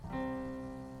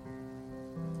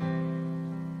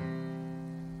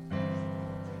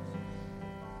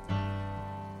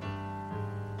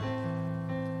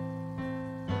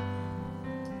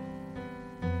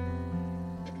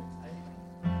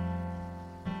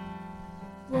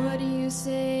do you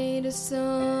say to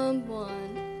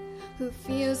someone who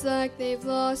feels like they've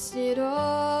lost it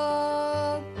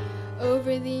all?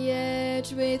 Over the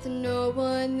edge with no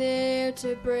one there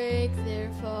to break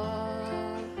their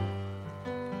fall.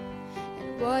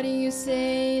 And what do you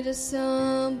say to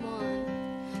someone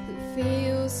who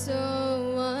feels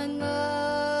so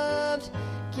unloved,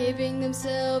 giving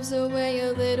themselves away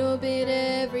a little bit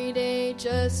every day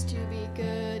just to be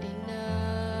good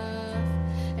enough?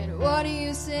 And what do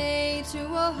you say to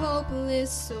a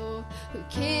hopeless soul who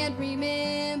can't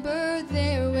remember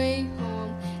their way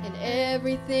home, and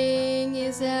everything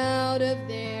is out of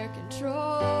their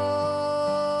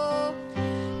control?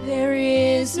 There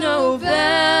is no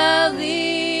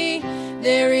valley,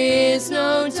 there is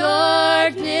no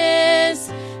darkness,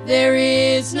 there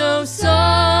is no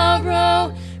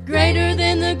sorrow greater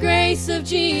than the grace of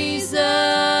Jesus.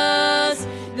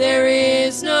 There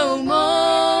is no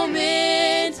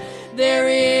moment, there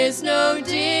is no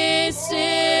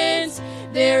distance,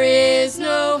 there is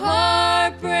no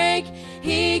heartbreak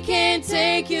He can't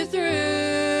take you through.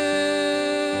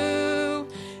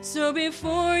 So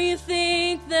before you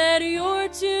think that you're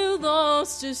too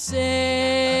lost to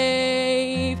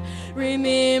save,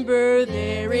 remember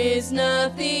there is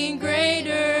nothing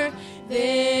greater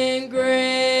than grace.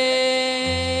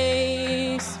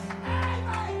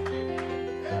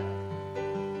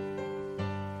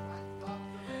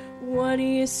 What do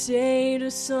you say to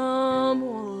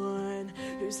someone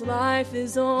whose life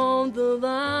is on the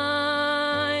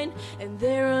line, and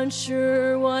they're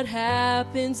unsure what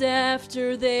happens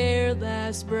after their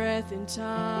last breath in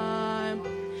time?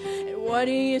 And what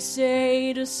do you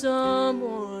say to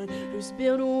someone who's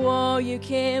built a wall you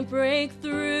can't break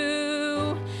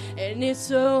through, and it's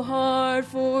so hard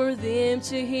for them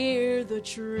to hear the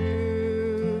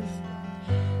truth?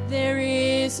 There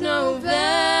is no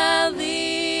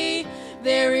valley,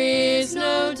 there is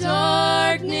no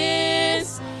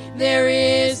darkness, there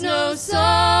is no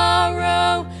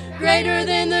sorrow greater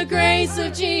than the grace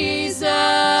of Jesus.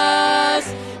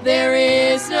 There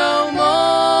is no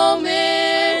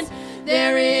moment,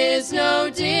 there is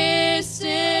no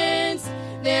distance,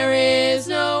 there is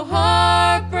no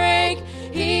heartbreak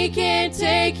He can't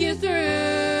take you through.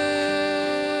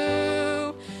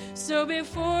 So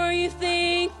before you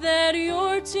think that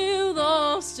you're too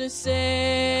lost to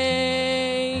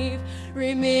save,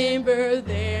 remember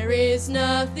there is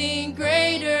nothing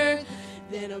greater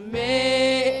than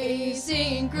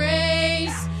amazing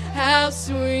grace. How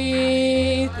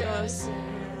sweet the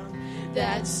sound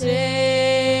that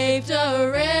saved a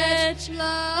wretch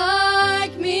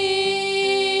like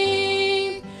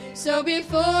me. So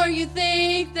before you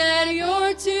think that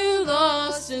you're too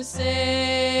lost to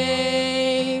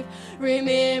save,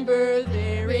 remember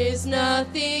there is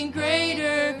nothing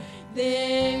greater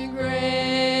than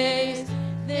grace.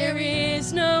 There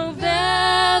is no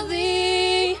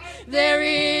valley, there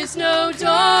is no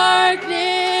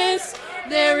darkness,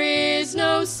 there is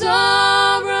no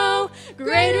sorrow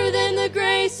greater than the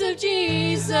grace of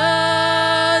Jesus.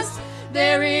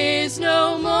 There is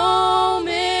no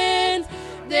moment,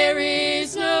 there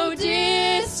is no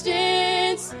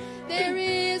distance, there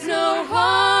is no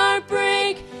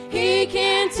heartbreak He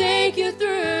can't take you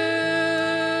through.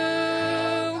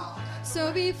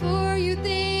 So before you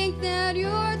think that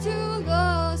you're too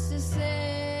lost to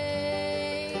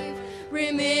save,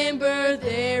 remember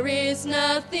there is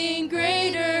nothing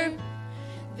greater,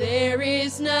 there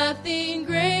is nothing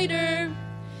greater,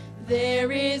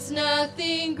 there is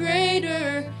nothing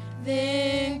greater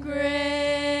than grace.